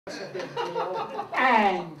It's a big deal.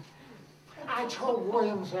 And I told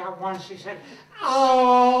Williams that once. He said,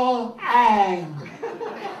 "Oh, ang."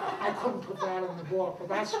 I couldn't put that in the book, but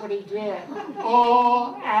that's what he did.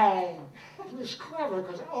 Oh, ang. He was clever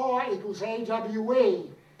because O equals AWE.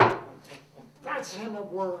 That's him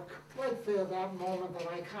at work. Right there, that moment that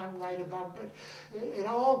I can't write about, but it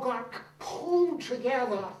all got pulled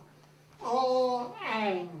together. Oh,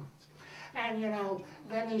 ang. And, you know,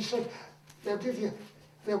 then he said, they'll give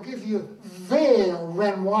you their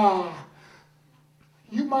Renoir.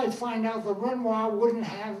 You might find out the Renoir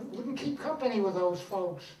wouldn't keep company with those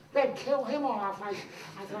folks. They'd kill him off. I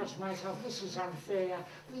thought to myself, this is unfair.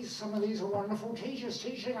 Some of these are wonderful teachers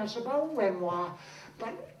teaching us about Renoir.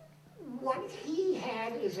 But what he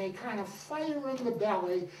had is a kind of fire in the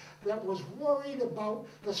belly that was worried about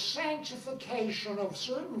the sanctification of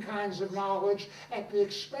certain kinds of knowledge at the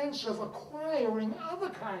expense of acquiring other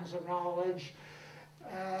kinds of knowledge,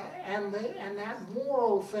 and that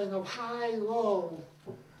moral thing of high-low,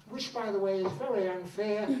 which, by the way, is very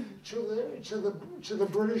unfair to the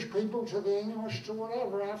British people, to the English, to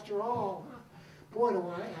whatever. After all, boy,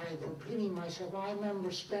 I'm repeating myself. I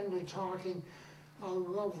remember Spender talking. A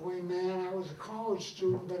lovely man. I was a college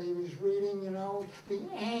student, but he was reading, you know, the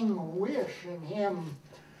anguish in him.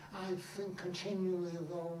 I think continually of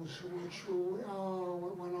those which it went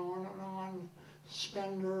on and on,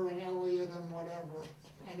 Spender and Eliot and whatever.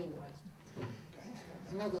 Anyway,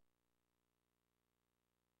 another